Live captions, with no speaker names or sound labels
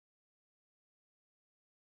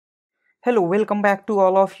Hello, welcome back to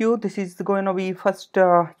all of you. This is going to be first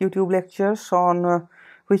YouTube lectures on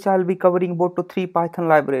which I'll be covering Boto3 Python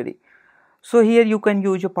library. So here you can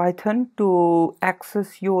use a Python to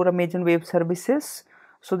access your Amazon Web Services.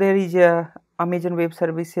 So there is a Amazon Web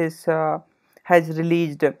Services has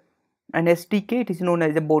released an SDK. It is known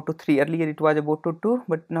as a Boto3. Earlier it was a Boto2,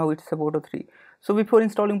 but now it's a Boto3. So before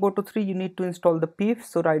installing Boto3, you need to install the pip.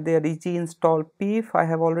 So right there is the install pip. I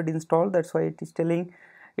have already installed. That's why it is telling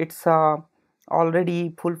it's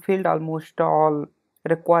already fulfilled almost all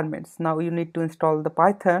requirements. Now you need to install the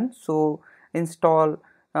Python. So install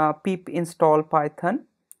pip install python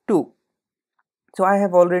 2. So I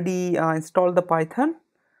have already installed the Python.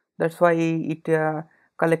 That's why it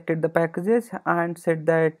collected the packages and said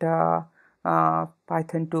that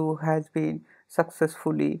python 2 has been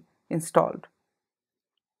successfully installed.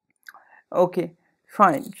 Okay,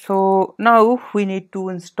 fine. So now we need to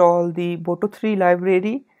install the Boto3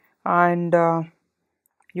 library, and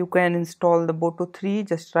you can install the Boto3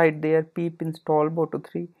 just right there, pip install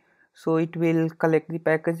Boto3. So it will collect the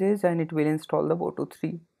packages and it will install the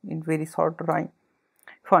Boto3 in very short time.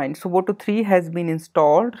 Fine. So Boto3 has been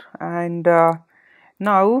installed, and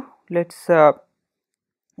now let's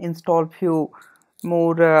install few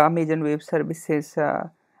more Amazon Web Services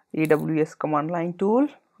AWS command line tool.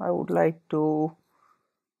 I would like to.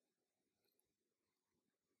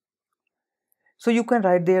 So you can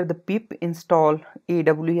write there the pip install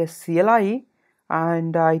AWS CLI,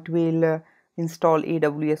 and it will install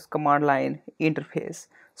AWS command line interface.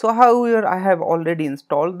 So however, I have already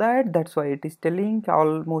installed that. That's why it is telling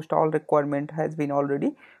almost all requirement has been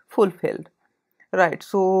already fulfilled. Right.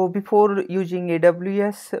 So before using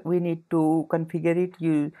AWS, we need to configure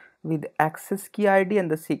it with access key ID and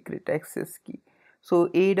the secret access key. So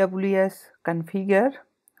AWS configure,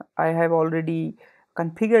 I have already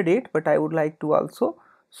configured it, but I would like to also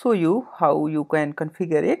show you how you can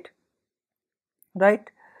configure it. Right.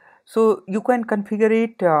 So you can configure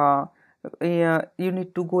it. You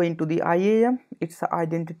need to go into the IAM. It's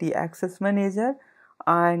Identity Access Manager,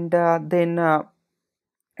 and then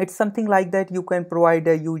it's something like that. You can provide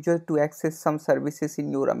a user to access some services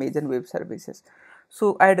in your Amazon Web Services.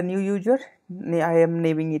 So add a new user. I am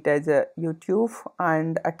naming it as a YouTube,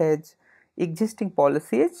 and attach existing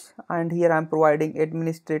policies, and here I am providing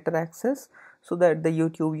administrator access so that the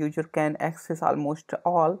YouTube user can access almost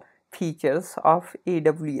all features of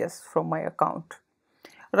AWS from my account.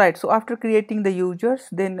 Right, so after creating the users,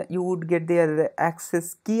 then you would get their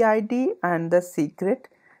access key ID and the secret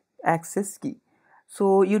access key.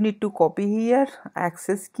 So you need to copy here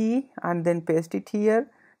access key and then paste it here,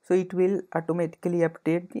 so it will automatically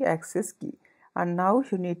update the access key. And now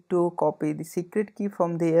you need to copy the secret key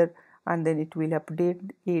from there, and then it will update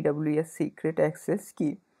the AWS secret access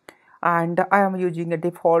key. And I am using a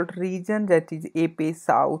default region, that is AP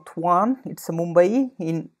South 1. It's Mumbai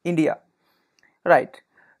in India. Right.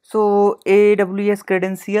 So AWS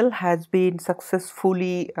credential has been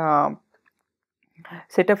successfully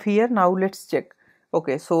set up here. Now let's check.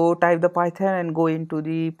 Okay, so type the Python and go into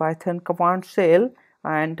the Python command shell,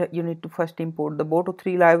 and you need to first import the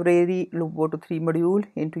Boto3 library, Boto3 module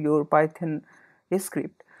into your Python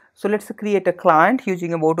script. So let's create a client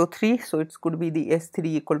using a Boto3. So it could be the s3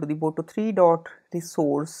 equal to the Boto3 dot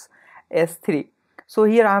resource s3. So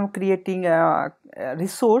here I am creating a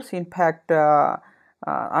resource. In fact,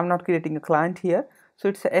 I'm not creating a client here. So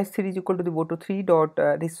it's s3 is equal to the Boto3 dot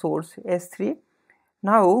resource s3.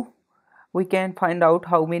 Now we can find out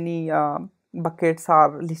how many buckets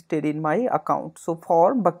are listed in my account. So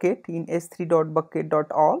for bucket in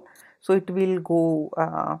s3.bucket.all, so it will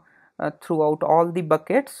go throughout all the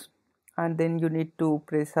buckets, and then you need to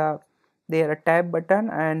press there a tab button,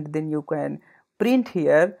 and then you can print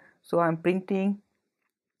here. So I'm printing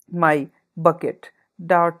my bucket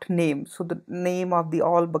dot name. So the name of the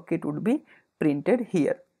all bucket would be printed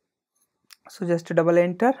here. So just double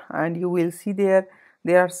enter, and you will see there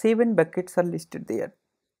are 7 buckets are listed there.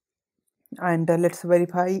 And let's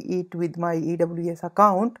verify it with my AWS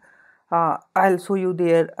account. I'll show you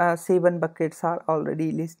there 7 buckets are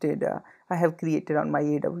already listed. I have created on my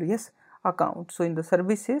AWS account. So in the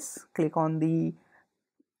services, click on the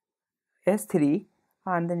S3,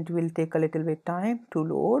 and then it will take a little bit time to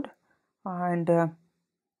load. And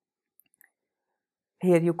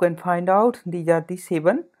here you can find out these are the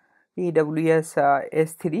 7 AWS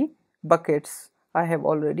S3 buckets I have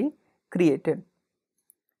already created.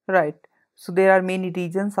 Right. So there are many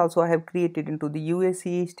regions also I have created into the US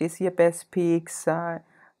East, Asia Pacific,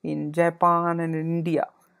 in Japan and in India.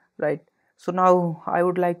 Right. So now I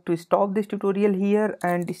would like to stop this tutorial here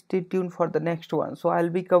and stay tuned for the next one. So I'll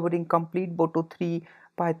be covering complete Boto3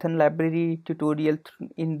 Python library tutorial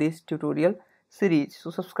in this tutorial series. So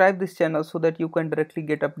subscribe this channel so that you can directly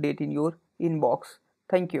get update in your inbox.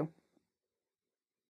 Thank you.